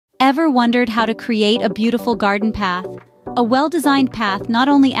Ever wondered how to create a beautiful garden path? A well-designed path not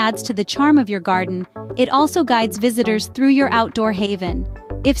only adds to the charm of your garden, it also guides visitors through your outdoor haven.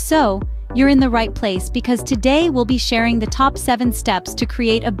 If so, you're in the right place because today we'll be sharing the top 7 steps to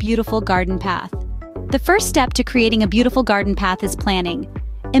create a beautiful garden path. The first step to creating a beautiful garden path is planning.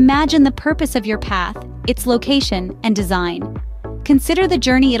 Imagine the purpose of your path, its location, and design. Consider the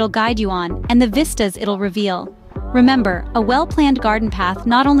journey it'll guide you on and the vistas it'll reveal. Remember, a well-planned garden path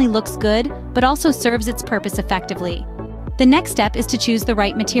not only looks good, but also serves its purpose effectively. The next step is to choose the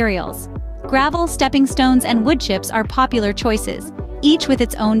right materials. Gravel, stepping stones, and wood chips are popular choices, each with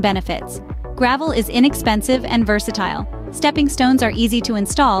its own benefits. Gravel is inexpensive and versatile. Stepping stones are easy to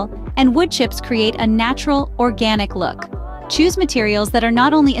install, and wood chips create a natural, organic look. Choose materials that are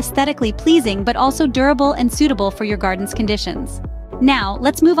not only aesthetically pleasing but also durable and suitable for your garden's conditions. Now,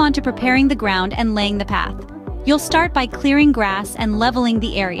 let's move on to preparing the ground and laying the path. You'll start by clearing grass and leveling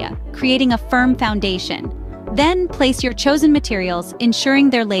the area, creating a firm foundation. Then, place your chosen materials, ensuring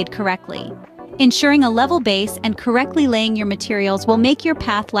they're laid correctly. Ensuring a level base and correctly laying your materials will make your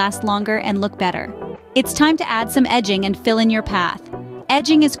path last longer and look better. It's time to add some edging and fill in your path.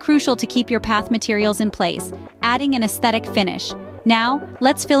 Edging is crucial to keep your path materials in place, adding an aesthetic finish. Now,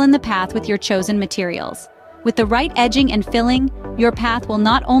 let's fill in the path with your chosen materials. With the right edging and filling, your path will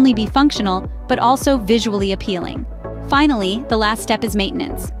not only be functional, but also visually appealing. Finally, the last step is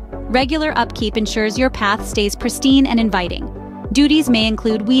maintenance. Regular upkeep ensures your path stays pristine and inviting. Duties may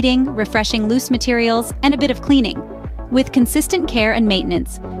include weeding, refreshing loose materials, and a bit of cleaning. With consistent care and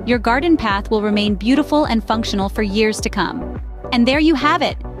maintenance, your garden path will remain beautiful and functional for years to come. And there you have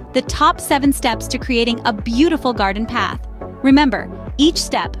it, the top 7 steps to creating a beautiful garden path. Remember, each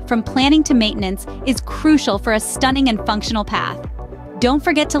step, from planning to maintenance, is crucial for a stunning and functional path. Don't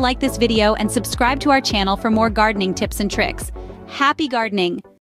forget to like this video and subscribe to our channel for more gardening tips and tricks. Happy gardening!